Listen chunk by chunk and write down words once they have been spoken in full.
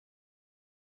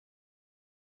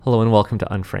Hello and welcome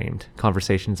to Unframed,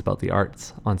 conversations about the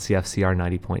arts on CFCR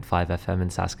 90.5 FM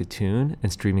in Saskatoon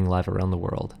and streaming live around the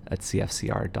world at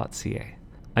cfcr.ca.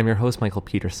 I'm your host, Michael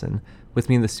Peterson. With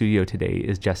me in the studio today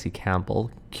is Jessie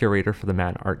Campbell, curator for the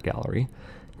Mann Art Gallery.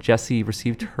 Jessie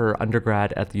received her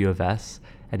undergrad at the U of S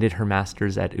and did her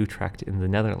master's at Utrecht in the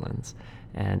Netherlands,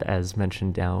 and as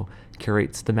mentioned now,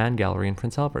 curates the Mann Gallery in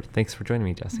Prince Albert. Thanks for joining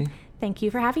me, Jessie. Thank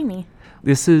you for having me.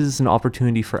 This is an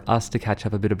opportunity for us to catch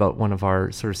up a bit about one of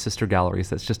our sort of sister galleries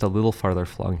that's just a little farther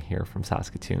flung here from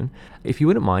Saskatoon. If you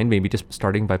wouldn't mind, maybe just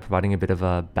starting by providing a bit of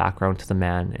a background to the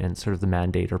Mann and sort of the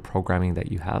mandate or programming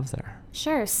that you have there.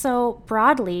 Sure. So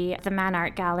broadly, the Mann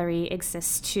Art Gallery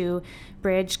exists to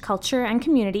bridge culture and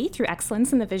community through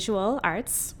excellence in the visual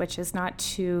arts, which is not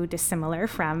too dissimilar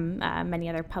from many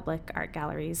other public art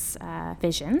galleries'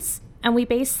 visions. And we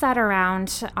base that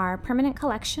around our permanent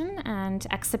collection and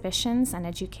exhibitions and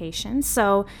education.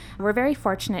 So we're very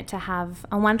fortunate to have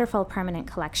a wonderful permanent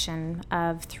collection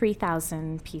of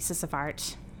 3,000 pieces of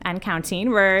art and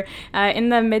counting. We're in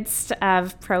the midst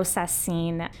of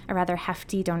processing a rather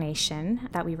hefty donation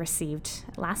that we received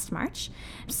last March.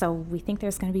 So we think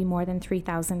there's going to be more than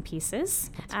 3,000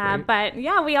 pieces. But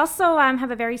yeah, we also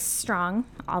have a very strong,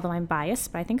 although I'm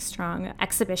biased, but I think strong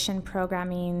exhibition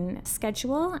programming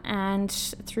schedule. And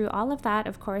through all of that,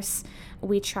 of course,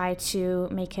 we try to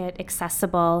make it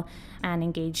accessible and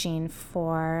engaging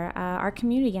for our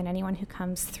community and anyone who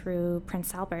comes through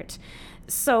Prince Albert.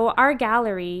 So our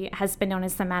gallery has been known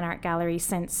as the Mann Art Gallery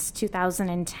since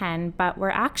 2010, but we're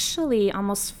actually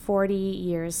almost 40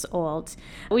 years old.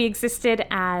 We existed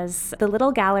as the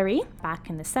Little Gallery back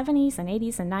in the 70s and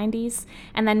 80s and 90s,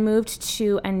 and then moved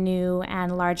to a new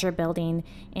and larger building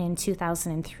in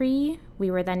 2003.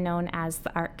 We were then known as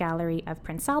the Art Gallery of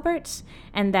Prince Albert,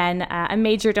 and then a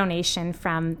major donation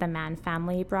from the Mann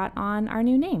family brought on our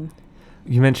new name.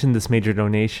 You mentioned this major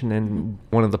donation, and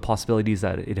one of the possibilities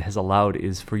that it has allowed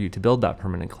is for you to build that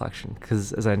permanent collection,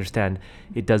 because as I understand,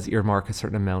 it does earmark a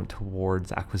certain amount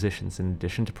towards acquisitions in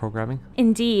addition to programming.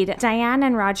 Indeed. Diane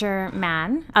and Roger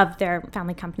Mann of their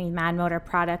family company, Mann Motor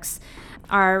Products,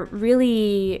 are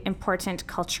really important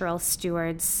cultural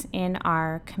stewards in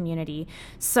our community.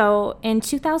 So in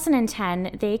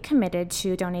 2010, they committed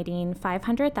to donating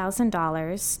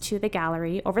 $500,000 to the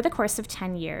gallery over the course of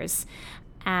 10 years.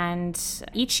 And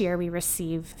each year we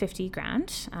receive 50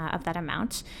 grand of that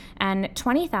amount, and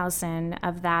 20,000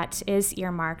 of that is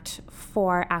earmarked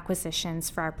for acquisitions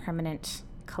for our permanent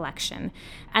collection.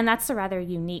 And that's a rather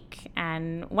unique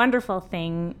and wonderful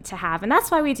thing to have. And that's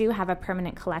why we do have a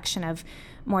permanent collection of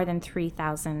more than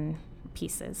 3,000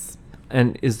 pieces.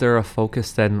 And is there a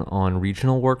focus then on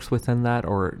regional works within that,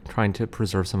 or trying to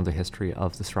preserve some of the history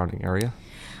of the surrounding area?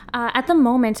 At the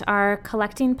moment, our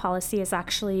collecting policy is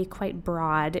actually quite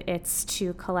broad. It's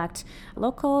to collect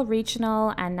local,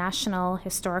 regional, and national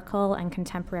historical and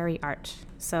contemporary art.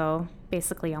 So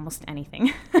basically almost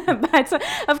anything. But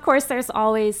of course, there's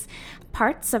always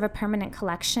parts of a permanent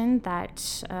collection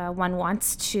that one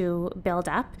wants to build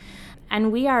up.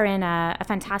 And we are in a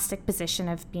fantastic position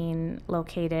of being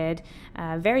located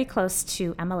very close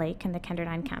to Emma Lake and the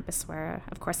Kenderdine campus, where,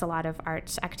 of course, a lot of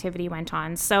art activity went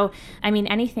on. So, I mean,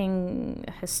 anything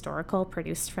historical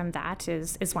produced from that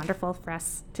is wonderful for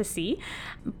us to see.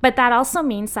 But that also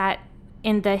means that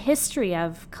in the history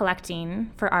of collecting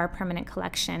for our permanent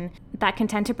collection, that can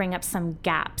tend to bring up some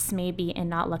gaps, maybe in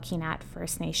not looking at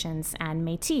First Nations and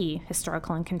Métis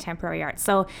historical and contemporary art.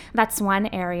 So that's one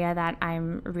area that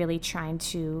I'm really trying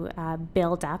to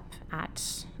build up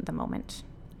at the moment.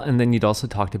 And then you'd also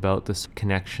talked about this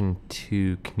connection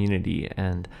to community.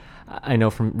 And I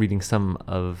know from reading some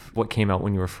of what came out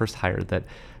when you were first hired that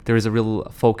there is a real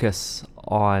focus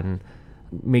on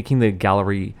making the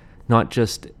gallery not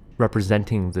just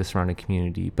representing the surrounding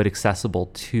community, but accessible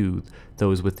to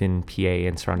those within PA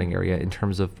and surrounding area in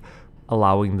terms of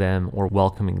allowing them or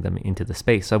welcoming them into the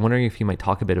space. So I'm wondering if you might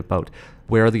talk a bit about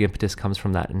where the impetus comes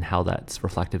from that and how that's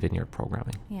reflective in your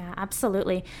programming. Yeah,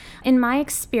 absolutely. In my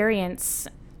experience,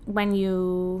 when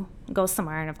you go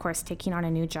somewhere, and of course taking on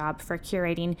a new job for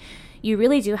curating, you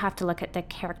really do have to look at the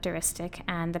characteristic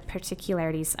and the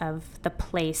particularities of the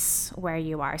place where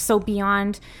you are. So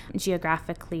beyond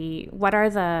geographically, what are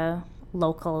the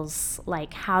locals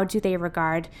like? How do they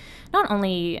regard not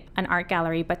only an art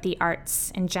gallery, but the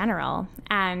arts in general?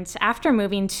 And after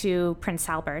moving to Prince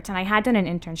Albert, and I had done an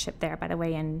internship there, by the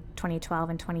way, in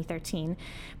 2012 and 2013,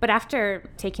 but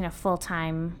after taking a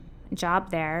full-time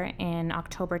job there in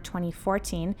October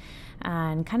 2014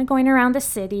 and kind of going around the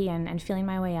city and feeling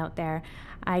my way out there,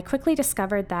 I quickly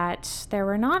discovered that there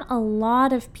were not a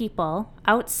lot of people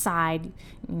outside,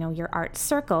 your art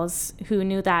circles who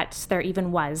knew that there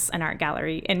even was an art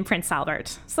gallery in Prince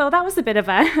Albert. So that was a bit of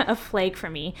a flag for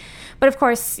me. But of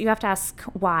course, you have to ask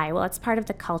why. Well, it's part of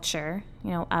the culture,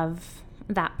 of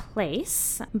that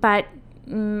place. But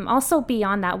also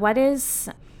beyond that, what is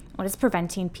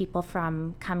preventing people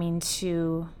from coming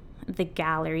to the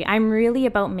gallery? I'm really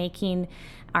about making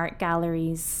art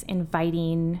galleries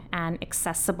inviting and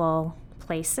accessible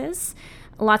places.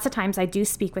 Lots of times I do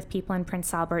speak with people in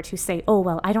Prince Albert who say, oh,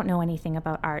 well, I don't know anything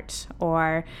about art,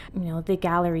 or, the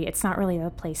gallery, it's not really the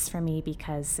place for me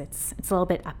because it's a little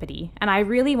bit uppity. And I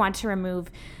really want to remove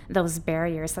those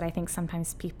barriers that I think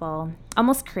sometimes people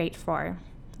almost create for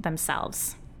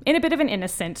themselves in a bit of an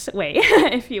innocent way,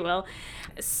 if you will.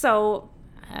 So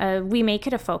we make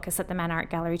it a focus at the Mann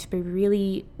Art Gallery to be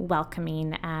really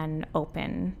welcoming and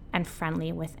open and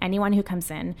friendly with anyone who comes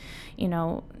in,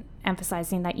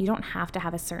 emphasizing that you don't have to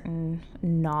have a certain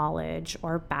knowledge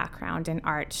or background in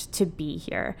art to be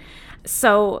here.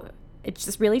 So it's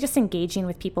just really just engaging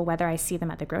with people, whether I see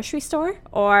them at the grocery store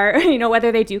or,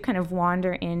 whether they do kind of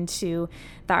wander into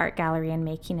the art gallery, and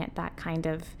making it that kind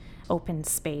of open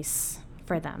space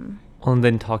for them. Well, and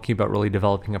then talking about really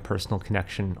developing a personal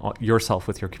connection yourself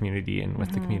with your community and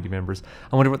with the community members.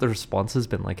 I wonder what the response has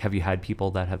been like. Have you had people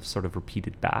that have sort of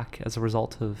repeated back as a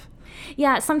result of?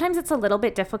 Yeah, sometimes it's a little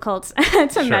bit difficult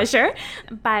to measure.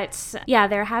 But yeah,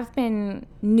 there have been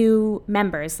new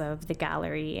members of the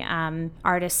gallery,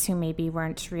 artists who maybe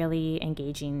weren't really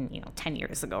engaging, 10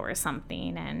 years ago or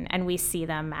something. And we see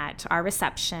them at our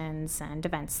receptions and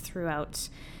events throughout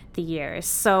the years.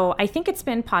 So I think it's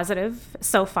been positive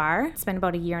so far. It's been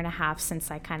about a year and a half since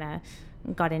I kind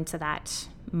of got into that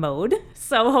mode.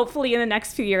 So hopefully in the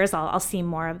next few years, I'll see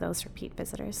more of those repeat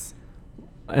visitors.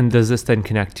 And does this then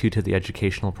connect to the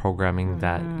educational programming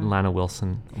that Lana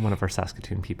Wilson, one of our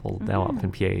Saskatoon people now up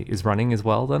in PA, is running as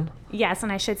well then? Yes,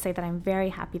 and I should say that I'm very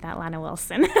happy that Lana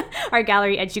Wilson, our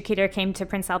gallery educator, came to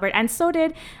Prince Albert, and so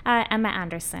did Emma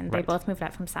Anderson. They both moved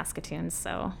up from Saskatoon,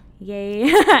 so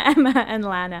yay, Emma and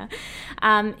Lana.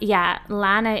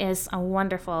 Lana is a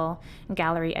wonderful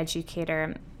gallery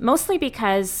educator, mostly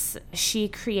because she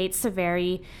creates a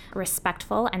very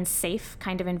respectful and safe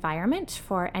kind of environment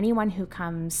for anyone who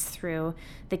comes through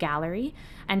the gallery.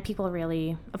 And people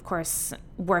really, of course,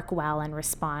 work well and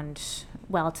respond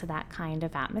well to that kind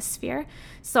of atmosphere.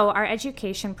 So our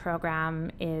education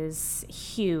program is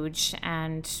huge,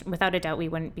 and without a doubt, we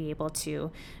wouldn't be able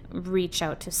to reach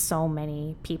out to so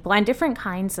many people and different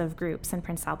kinds of groups in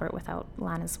Prince Albert without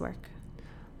Lana's work.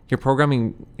 Your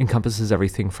programming encompasses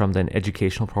everything from then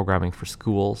educational programming for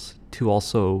schools to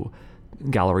also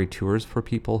gallery tours for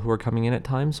people who are coming in at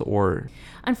times, or?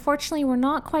 Unfortunately, we're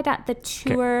not quite at the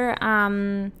tour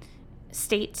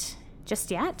state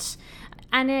just yet.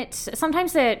 And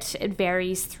sometimes it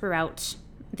varies throughout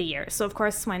the year. So of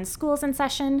course, when school's in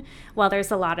session,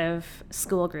 there's a lot of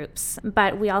school groups,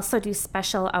 but we also do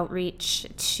special outreach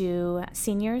to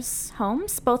seniors'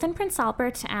 homes, both in Prince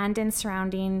Albert and in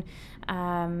surrounding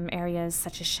areas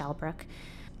such as Shellbrook.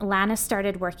 Lana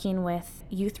started working with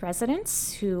youth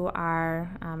residents who are,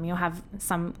 have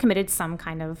committed some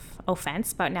kind of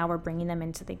offense, but now we're bringing them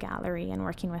into the gallery and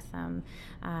working with them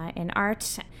in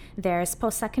art. There's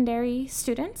post-secondary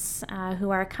students who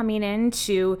are coming in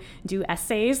to do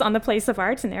essays on the place of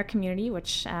art in their community,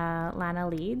 which Lana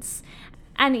leads.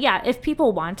 And yeah, if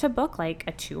people want a book like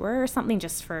a tour or something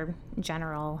just for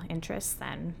general interest,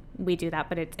 then we do that.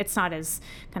 But it's not as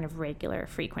kind of regular,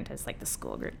 frequent as like the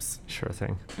school groups. Sure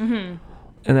thing. Mm-hmm.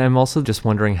 And I'm also just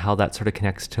wondering how that sort of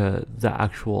connects to the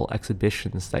actual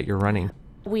exhibitions that you're running.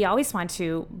 We always want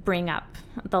to bring up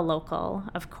the local,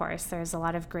 of course. There's a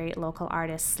lot of great local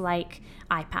artists like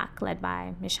IPAC, led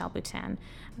by Michelle Boutin.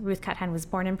 Ruth Cuthan was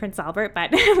born in Prince Albert,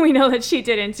 but we know that she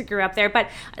didn't grow up there. But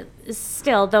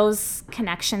still, those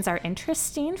connections are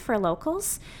interesting for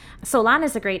locals. So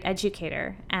Lana's a great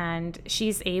educator, and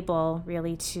she's able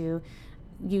really to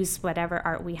use whatever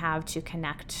art we have to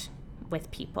connect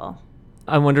with people.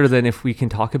 I wonder then if we can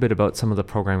talk a bit about some of the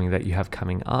programming that you have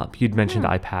coming up. You'd mentioned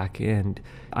IPAC, and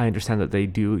I understand that they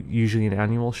do usually an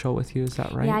annual show with you. Is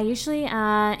that right? Yeah, usually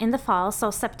in the fall, so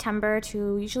September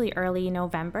to usually early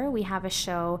November, we have a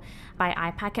show by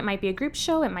IPAC. It might be a group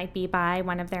show. It might be by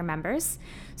one of their members.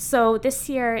 So this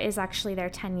year is actually their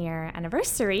 10-year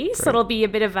anniversary. Great. So it'll be a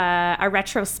bit of a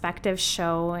retrospective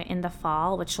show in the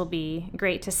fall, which will be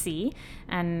great to see.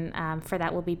 And for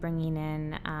that, we'll be bringing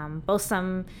in both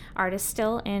some artists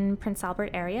still in Prince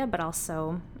Albert area, but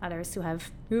also others who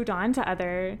have moved on to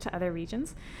other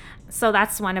regions. So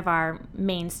that's one of our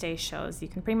mainstay shows. You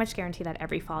can pretty much guarantee that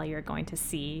every fall you're going to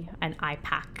see an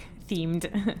IPAC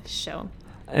themed show.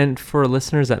 And for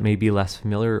listeners that may be less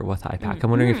familiar with IPAC, I'm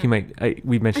wondering if you might,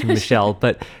 we mentioned Michelle,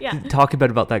 but talk a bit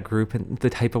about that group and the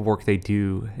type of work they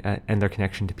do and their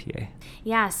connection to PA.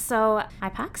 Yeah, so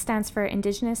IPAC stands for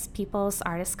Indigenous Peoples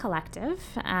Artists Collective,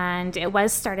 and it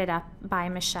was started up by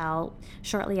Michelle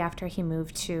shortly after he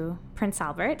moved to Prince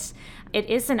Albert. It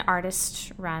is an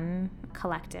artist-run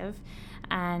collective,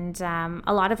 and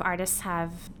a lot of artists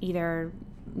have either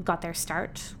got their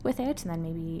start with it and then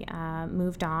maybe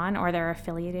moved on, or they're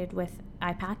affiliated with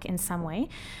IPAC in some way.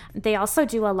 They also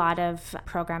do a lot of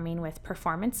programming with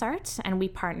performance art, and we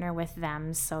partner with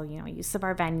them. So, use of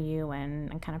our venue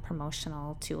and kind of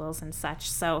promotional tools and such.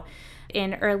 So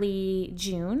in early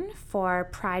June for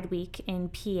Pride Week in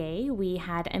PA, we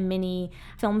had a mini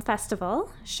film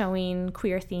festival showing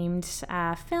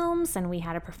queer-themed films, and we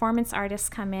had a performance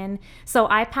artist come in. So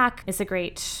IPAC is a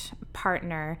great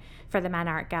partner for the Man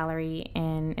Art Gallery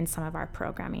in some of our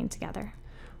programming together.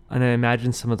 And I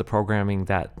imagine some of the programming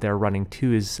that they're running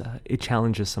too is it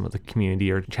challenges some of the community,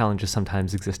 or challenges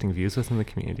sometimes existing views within the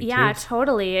community. Yeah, too.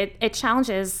 Totally. It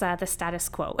challenges the status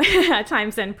quo at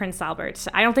times in Prince Albert.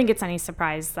 I don't think it's any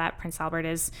surprise that Prince Albert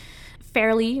is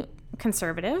fairly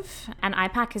conservative, and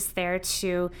IPAC is there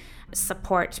to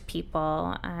support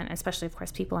people, and especially, of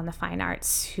course, people in the fine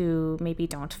arts who maybe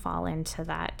don't fall into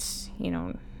that,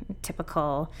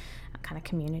 typical kind of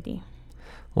community.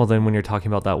 Well, then when you're talking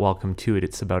about that welcome to it,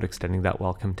 it's about extending that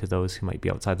welcome to those who might be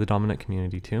outside the dominant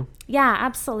community too. Yeah,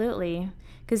 absolutely.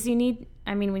 Because we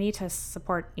need to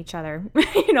support each other,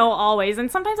 always.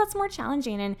 And sometimes that's more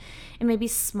challenging in maybe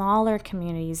smaller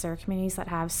communities or communities that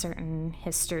have certain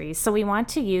histories. So we want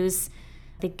to use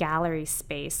the gallery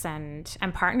space and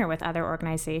partner with other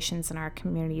organizations in our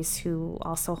communities who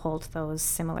also hold those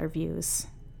similar views.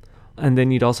 And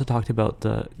then you'd also talked about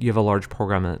you have a large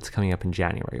program that's coming up in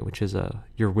January, which is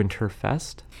your Winter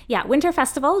Fest. Yeah, Winter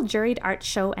Festival, Juried Art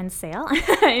Show and Sale.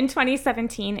 In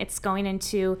 2017, it's going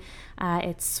into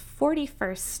its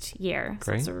 41st year.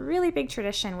 So it's a really big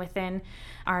tradition within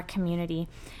our community.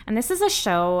 And this is a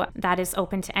show that is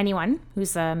open to anyone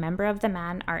who's a member of the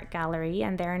Man Art Gallery,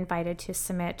 and they're invited to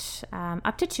submit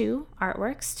up to 2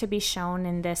 artworks to be shown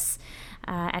in this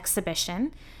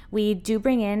exhibition. We do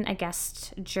bring in a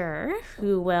guest juror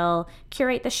who will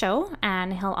curate the show,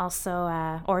 and he'll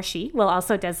also, or she will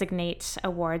also designate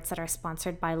awards that are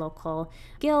sponsored by local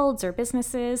guilds or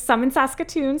businesses. Some in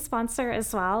Saskatoon sponsor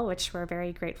as well, which we're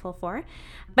very grateful for.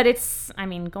 But it's,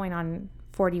 going on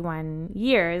 41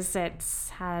 years,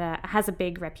 has a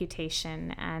big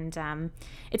reputation, and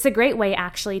it's a great way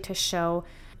actually to show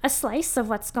a slice of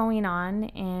what's going on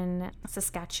in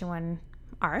Saskatchewan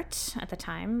art at the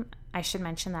time. I should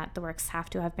mention that the works have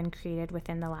to have been created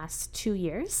within the last 2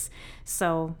 years,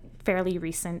 so fairly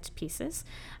recent pieces.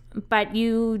 But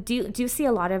you do see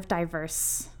a lot of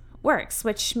diverse works,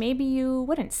 which maybe you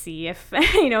wouldn't see if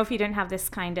if you didn't have this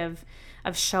kind of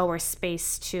show or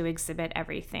space to exhibit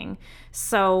everything.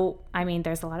 So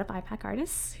there's a lot of IPAC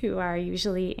artists who are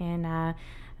usually in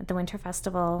the Winter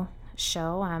Festival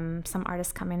show. Some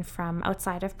artists come in from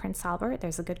outside of Prince Albert.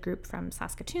 There's a good group from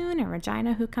Saskatoon and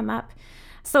Regina who come up.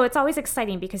 So it's always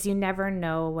exciting because you never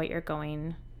know what you're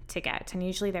going to get. And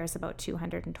usually there's about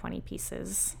 220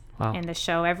 pieces in the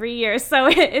show every year. So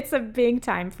it's a big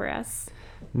time for us.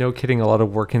 No kidding, a lot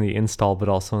of work in the install, but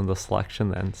also in the selection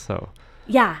then. So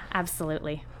yeah,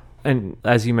 absolutely. And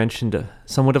as you mentioned,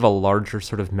 somewhat of a larger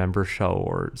sort of member show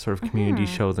or sort of community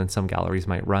show than some galleries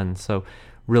might run. So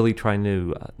really trying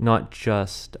to not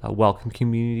just welcome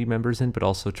community members in, but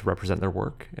also to represent their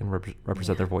work and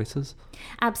represent their voices.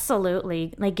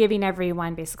 Absolutely. Like giving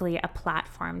everyone basically a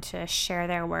platform to share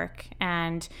their work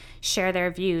and share their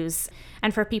views.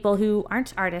 And for people who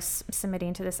aren't artists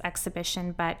submitting to this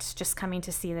exhibition, but just coming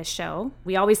to see the show,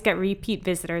 we always get repeat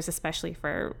visitors, especially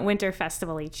for Winter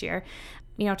Festival each year,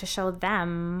 to show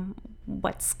them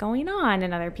what's going on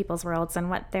in other people's worlds and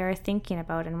what they're thinking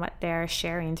about and what they're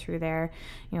sharing through their,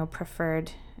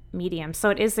 preferred medium. So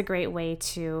it is a great way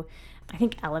to, I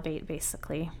think, elevate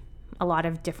basically a lot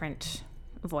of different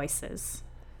voices.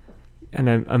 And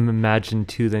I'm imagined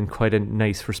too then quite a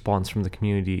nice response from the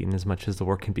community in as much as the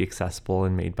work can be accessible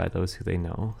and made by those who they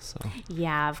know. So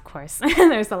yeah, of course.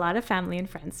 There's a lot of family and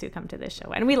friends who come to this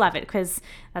show, and we love it because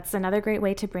that's another great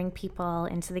way to bring people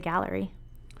into the gallery.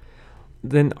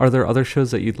 Then are there other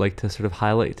shows that you'd like to sort of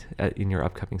highlight in your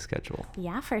upcoming schedule?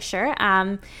 Yeah, for sure.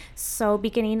 So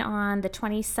beginning on the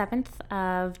 27th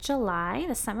of July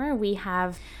this summer, we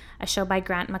have a show by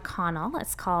Grant McConnell.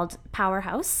 It's called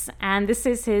Powerhouse, and this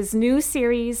is his new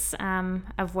series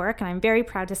of work, and I'm very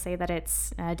proud to say that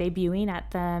it's debuting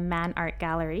at the Mann Art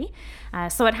Gallery.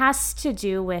 So it has to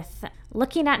do with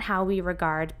looking at how we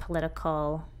regard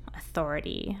political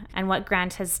authority. And what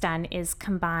Grant has done is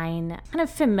combine kind of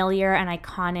familiar and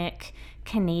iconic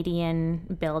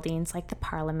Canadian buildings like the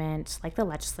Parliament, like the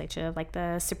Legislature, like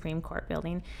the Supreme Court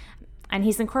building. And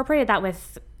he's incorporated that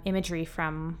with imagery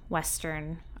from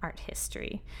Western art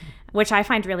history, which I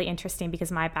find really interesting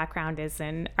because my background is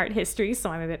in art history,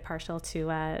 so I'm a bit partial to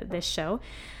this show.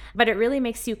 But it really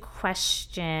makes you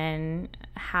question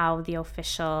how the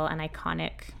official and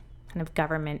iconic kind of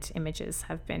government images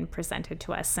have been presented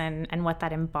to us, and what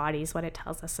that embodies, what it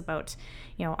tells us about,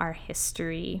 our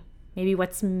history, maybe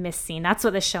what's missing. That's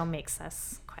what the show makes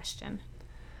us question.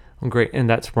 Well, great. And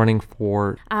that's running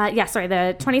for?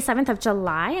 The 27th of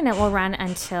July, and it will run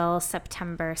until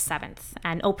September 7th.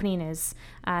 And opening is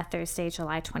Thursday,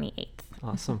 July 28th.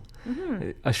 Awesome.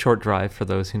 Mm-hmm. A short drive for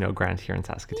those who know Grant here in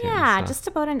Saskatoon. Yeah, so. Just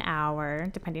about an hour,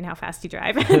 depending how fast you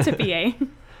drive to BA.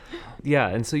 Yeah,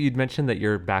 and so you'd mentioned that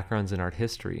your background's in art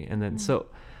history. And then so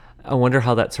I wonder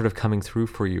how that's sort of coming through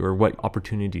for you, or what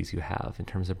opportunities you have in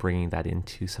terms of bringing that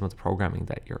into some of the programming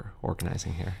that you're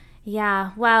organizing here.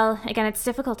 Yeah, well, again, it's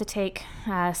difficult to take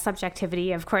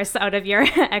subjectivity, of course, out of your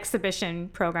exhibition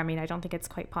programming. I don't think it's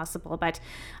quite possible, but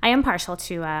I am partial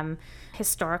to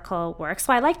historical work.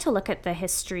 So I like to look at the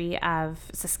history of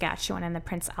Saskatchewan and the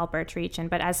Prince Albert region.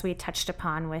 But as we touched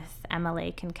upon with Emma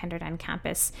Lake and Kenderdine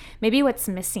campus, maybe what's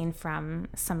missing from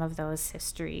some of those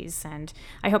histories. And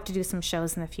I hope to do some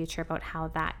shows in the future about how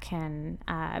that can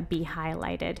be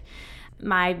highlighted.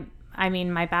 My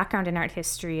background in art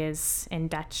history is in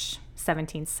Dutch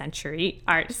 17th century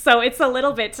art. So it's a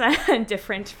little bit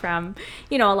different from,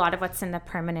 a lot of what's in the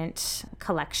permanent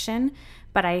collection.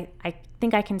 But I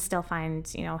think I can still find,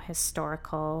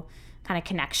 historical kind of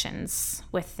connections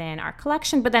within our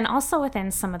collection, but then also within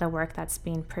some of the work that's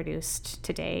being produced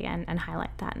today, and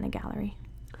highlight that in the gallery.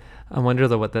 I wonder,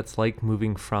 though, what that's like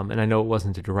moving from, and I know it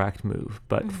wasn't a direct move,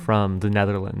 but from the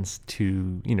Netherlands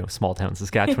to, small town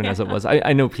Saskatchewan as it was.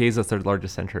 I know Piaza's their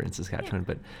largest center in Saskatchewan,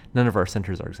 but none of our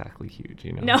centers are exactly huge,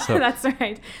 No, so. That's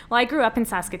right. Well, I grew up in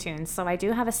Saskatoon, so I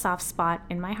do have a soft spot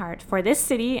in my heart for this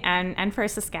city and for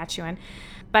Saskatchewan.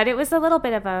 But it was a little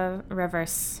bit of a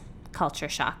reverse culture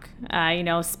shock,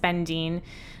 spending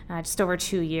just over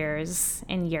 2 years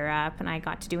in Europe, and I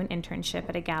got to do an internship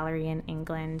at a gallery in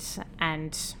England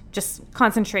and just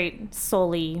concentrate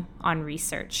solely on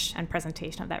research and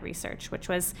presentation of that research, which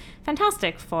was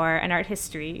fantastic for an art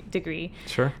history degree.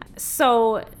 Sure.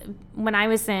 So when I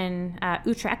was in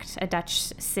Utrecht, a Dutch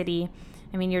city,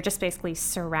 you're just basically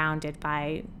surrounded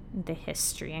by the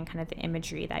history and kind of the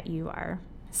imagery that you are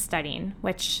studying,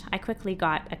 which I quickly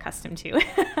got accustomed to.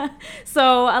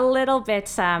 So a little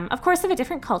bit, of course, of a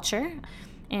different culture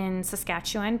in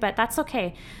Saskatchewan, but that's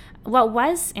okay. What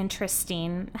was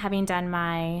interesting, having done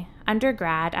my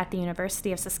undergrad at the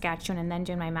University of Saskatchewan and then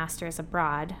doing my master's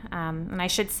abroad, and I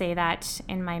should say that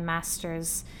in my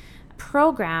master's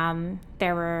program,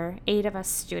 there were 8 of us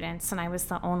students, and I was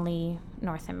the only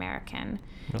North American.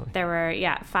 Really? There were,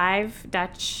 5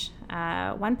 Dutch,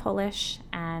 1 Polish,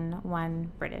 and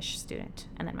 1 British student,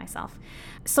 and then myself.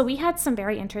 So we had some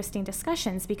very interesting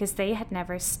discussions because they had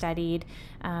never studied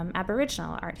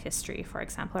Aboriginal art history, for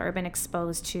example, or been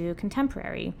exposed to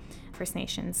contemporary First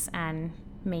Nations and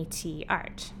Métis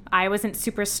art. I wasn't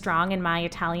super strong in my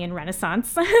Italian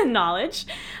Renaissance knowledge,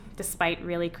 despite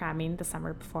really cramming the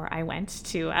summer before I went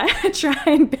to try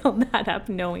and build that up,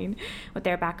 knowing what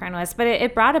their background was. But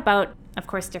it brought about, of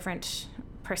course, different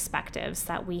perspectives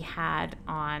that we had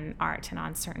on art and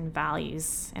on certain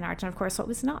values in art, and of course what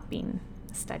was not being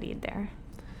studied there.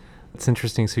 It's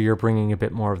interesting. So you're bringing a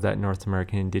bit more of that North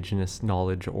American Indigenous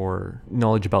knowledge, or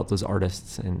knowledge about those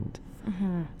artists and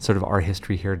sort of art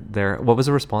history there. What was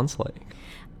the response like?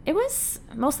 It was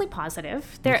mostly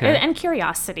positive Okay. And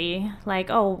curiosity, like,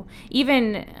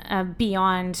 even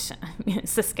beyond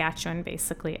Saskatchewan,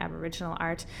 basically Aboriginal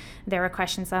art, there were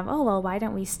questions of, why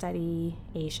don't we study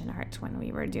Asian art when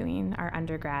we were doing our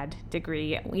undergrad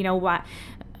degree? What?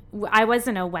 I was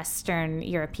in a Western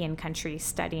European country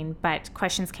studying, but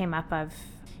questions came up of,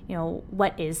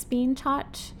 what is being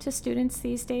taught to students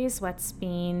these days? What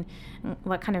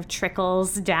kind of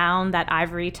trickles down that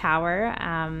ivory tower,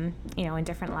 in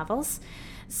different levels.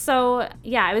 So,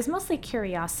 yeah, it was mostly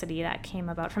curiosity that came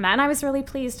about from that. And I was really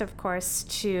pleased, of course,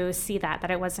 to see that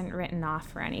it wasn't written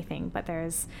off or anything, but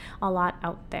there's a lot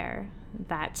out there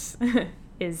that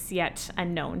is yet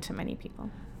unknown to many people.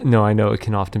 No, I know it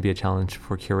can often be a challenge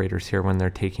for curators here when they're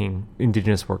taking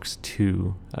Indigenous works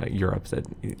to Europe.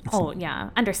 Oh,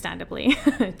 yeah, understandably,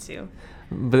 too.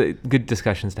 But good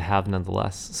discussions to have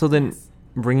nonetheless. So then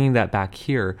bringing that back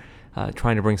here,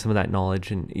 trying to bring some of that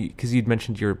knowledge, and because you'd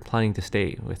mentioned you're planning to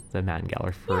stay with the Mann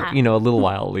Gallery for a little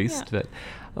while at least. Yeah.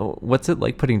 But what's it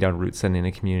like putting down roots then in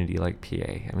a community like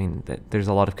PA? I mean, there's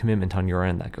a lot of commitment on your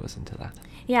end that goes into that.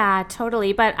 Yeah,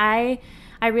 totally. But I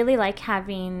really like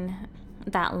having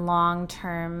that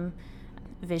long-term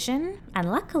vision,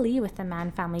 and luckily with the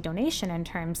Mann family donation, in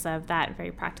terms of that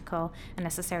very practical and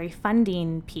necessary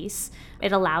funding piece,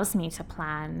 it allows me to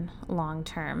plan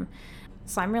long-term.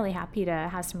 So I'm really happy to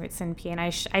have some roots in PA. And I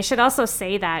should also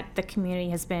say that the community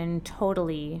has been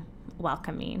totally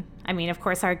welcoming. I mean, of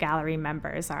course, our gallery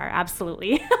members are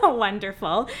absolutely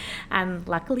wonderful. And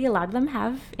luckily, a lot of them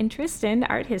have interest in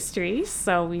art history.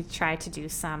 So we try to do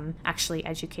some actually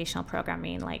educational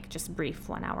programming, like just brief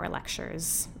 1-hour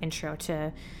lectures, intro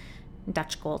to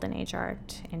Dutch Golden Age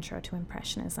art, intro to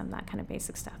Impressionism, that kind of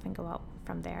basic stuff, and go out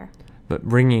from there. But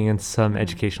bringing in some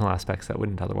educational aspects that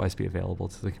wouldn't otherwise be available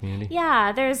to the community.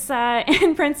 Yeah, there's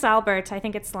in Prince Albert, I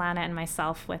think it's Lana and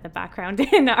myself with a background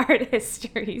in art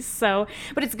history. So,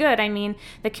 but it's good. I mean,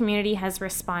 the community has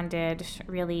responded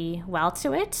really well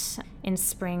to it. In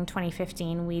spring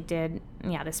 2015, we did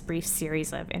this brief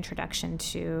series of introduction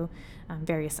to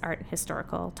various art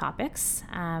historical topics.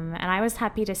 And I was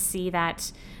happy to see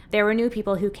that there were new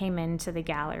people who came into the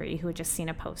gallery who had just seen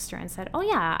a poster and said, oh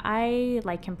yeah, I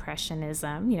like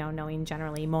Impressionism, knowing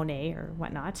generally Monet or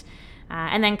whatnot,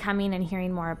 and then coming and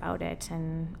hearing more about it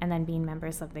and then being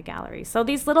members of the gallery. So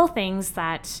these little things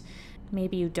that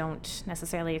maybe you don't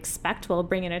necessarily expect will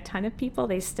bring in a ton of people,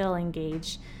 they still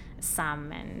engage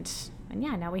some, and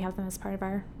yeah, now we have them as part of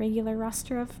our regular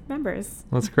roster of members.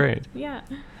 That's great. Yeah.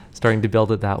 Starting to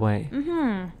build it that way.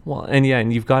 Mm-hmm. Well, and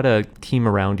you've got a team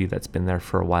around you that's been there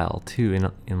for a while too,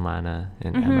 in Lana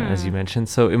and Emma, as you mentioned.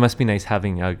 So it must be nice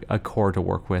having a core to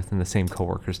work with and the same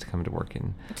coworkers to come to work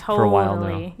in for a while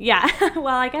now. Yeah.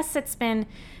 Well, I guess it's been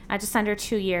just under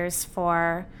 2 years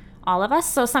for all of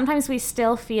us. So sometimes we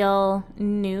still feel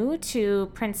new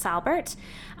to Prince Albert,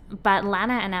 but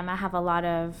Lana and Emma have a lot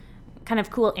of kind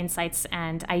of cool insights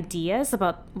and ideas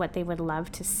about what they would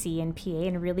love to see in PA,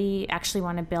 and really actually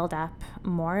want to build up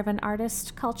more of an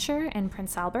artist culture in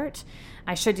Prince Albert.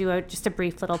 I should do just a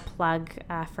brief little plug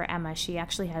for Emma. She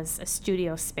actually has a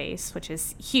studio space, which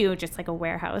is huge. It's like a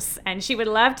warehouse, and she would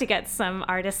love to get some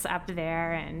artists up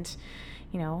there and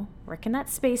work in that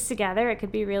space together. It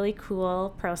could be a really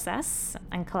cool process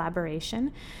and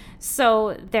collaboration.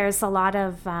 So there's a lot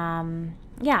of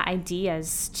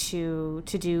ideas to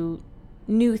do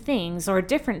new things or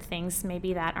different things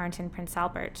maybe that aren't in Prince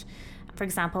Albert. For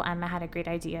example, Emma had a great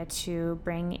idea to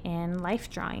bring in life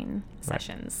drawing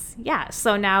sessions. Right. Yeah,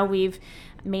 so now we've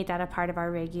made that a part of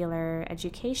our regular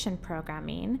education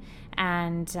programming,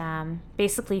 and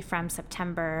basically from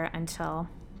September until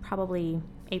probably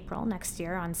April next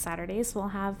year on Saturdays, we'll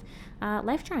have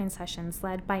life drawing sessions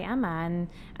led by Emma,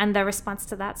 and the response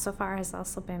to that so far has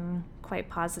also been quite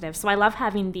positive. So I love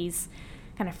having these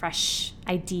kind of fresh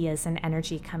ideas and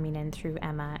energy coming in through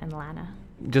Emma and Lana.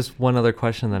 Just one other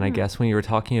question then, I guess, when you were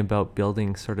talking about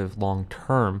building sort of long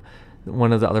term,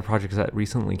 one of the other projects that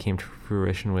recently came to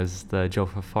fruition was the Joe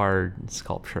Fafard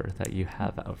sculpture that you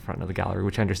have out front of the gallery,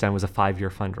 which I understand was a 5-year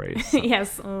fundraise. So.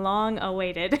 Yes, long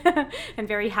awaited and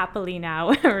very happily now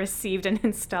received and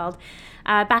installed.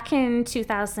 Back in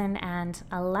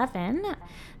 2011,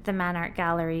 the Mann Art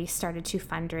Gallery started to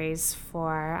fundraise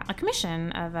for a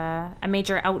commission of a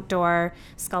major outdoor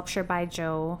sculpture by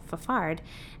Joe Fafard.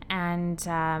 And,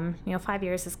 5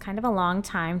 years is kind of a long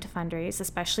time to fundraise,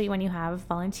 especially when you have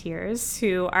volunteers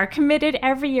who are committed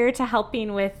every year to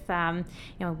helping with,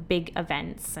 big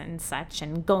events and such,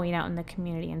 and going out in the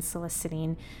community and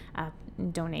soliciting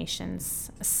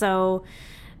donations. So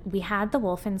we had the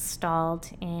Wolf installed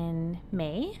in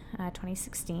May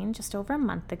 2016, just over a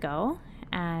month ago,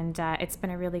 and it's been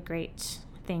a really great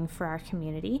thing for our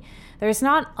community. There's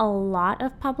not a lot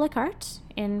of public art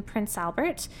in Prince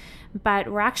Albert,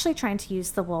 but we're actually trying to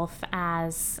use the Wolf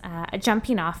as a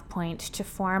jumping off point to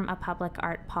form a public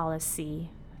art policy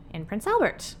in Prince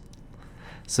Albert.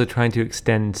 So trying to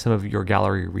extend some of your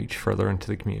gallery reach further into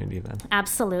the community then.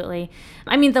 Absolutely.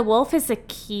 I mean, the Wolf is a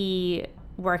key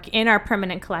work in our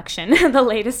permanent collection, the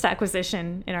latest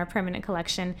acquisition in our permanent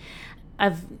collection,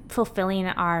 of fulfilling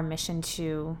our mission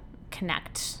to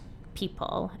connect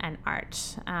people and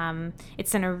art.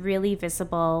 It's in a really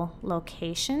visible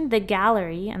location. The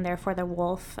gallery, and therefore the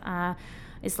Wolf,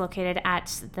 is located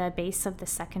at the base of the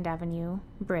 2nd Avenue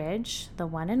Bridge, the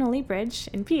one and only bridge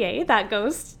in PA that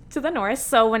goes to the north.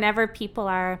 So whenever people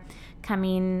are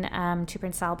coming to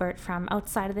Prince Albert from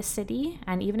outside of the city,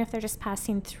 and even if they're just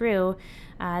passing through,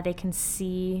 they can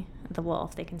see the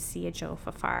Wolf, they can see a Joe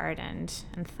Fafard and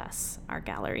thus our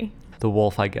gallery. The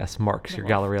Wolf, I guess, marks your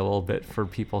gallery a little bit for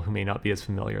people who may not be as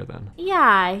familiar then.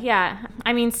 Yeah.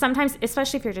 I mean, sometimes,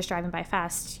 especially if you're just driving by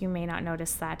fast, you may not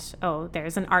notice that, oh,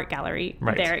 there's an art gallery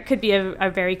there. It could be a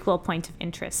very cool point of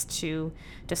interest to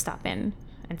stop in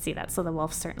and see that. So the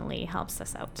Wolf certainly helps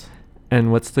us out.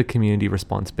 And what's the community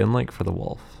response been like for the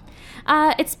Wolf?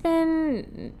 It's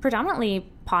been predominantly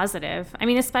positive. I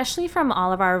mean, especially from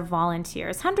all of our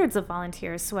volunteers, hundreds of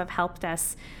volunteers who have helped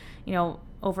us,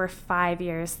 over 5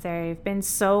 years. They've been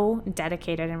so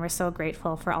dedicated, and we're so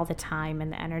grateful for all the time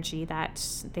and the energy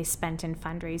that they spent in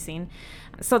fundraising.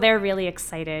 So they're really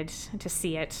excited to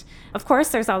see it. Of course,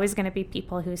 there's always going to be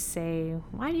people who say,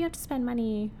 why do you have to spend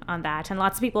money on that? And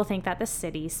lots of people think that the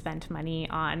city spent money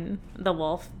on the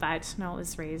Wolf, but no, it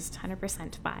was raised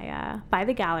 100% by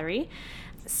the gallery.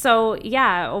 So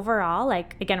yeah, overall,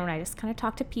 like, again, when I just kind of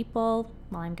talk to people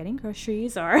while I'm getting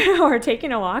groceries or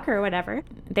taking a walk or whatever,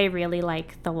 they really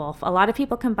like the Wolf. A lot of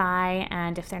people come by,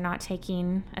 and if they're not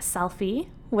taking a selfie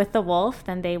with the Wolf,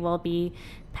 then they will be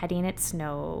petting its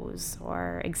nose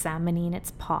or examining its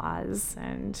paws.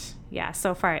 And yeah,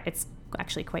 so far it's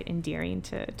actually quite endearing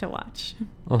to watch.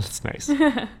 Oh, that's nice.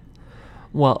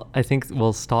 Well, I think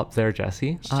we'll stop there,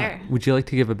 Jessie. Sure. Would you like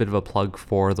to give a bit of a plug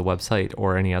for the website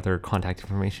or any other contact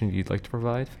information you'd like to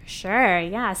provide? Sure,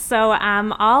 yeah. So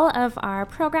all of our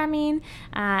programming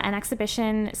and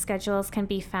exhibition schedules can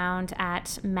be found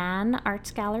at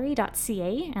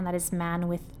manartgallery.ca, and that is man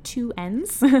with 2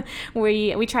 N's.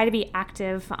 We try to be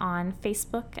active on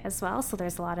Facebook as well, so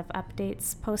there's a lot of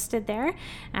updates posted there.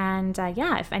 And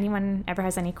if anyone ever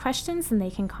has any questions, then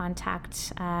they can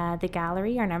contact the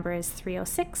gallery. Our number is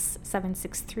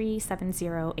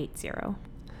 306-763-7080.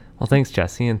 Well, thanks,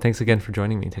 Jessie, and thanks again for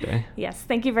joining me today. Yes,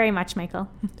 thank you very much, Michael.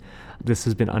 This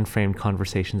has been Unframed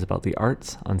Conversations about the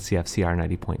Arts on CFCR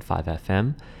 90.5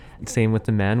 FM. Same with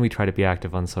The Man. We try to be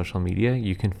active on social media.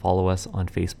 You can follow us on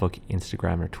Facebook,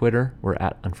 Instagram, or Twitter. We're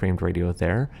at Unframed Radio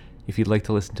there. If you'd like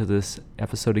to listen to this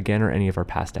episode again or any of our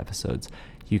past episodes,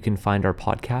 you can find our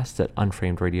podcasts at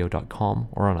unframedradio.com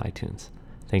or on iTunes.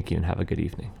 Thank you and have a good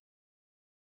evening.